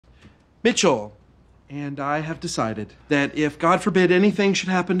Mitchell and I have decided that if, God forbid, anything should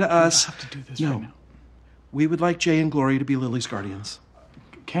happen to us... You have to do this right now. We would like Jay and Gloria to be Lily's guardians.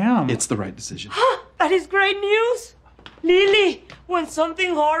 Cam. It's the right decision. That is great news! Lily, when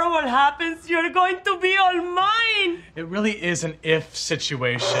something horrible happens, you're going to be all mine! It really is an if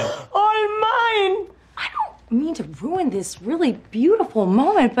situation. All mine! I don't mean to ruin this really beautiful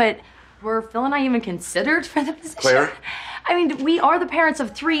moment, but were Phil and I even considered for the position? Claire? I mean, we are the parents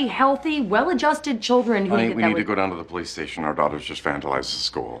of 3 healthy, well-adjusted children who... Honey, we need to go down to the police station. Our daughter's just vandalized the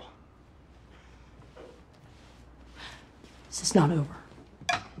school. This is not over.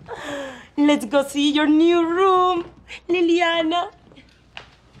 Let's go see your new room, Liliana.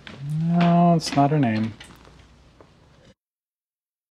 No, it's not her name.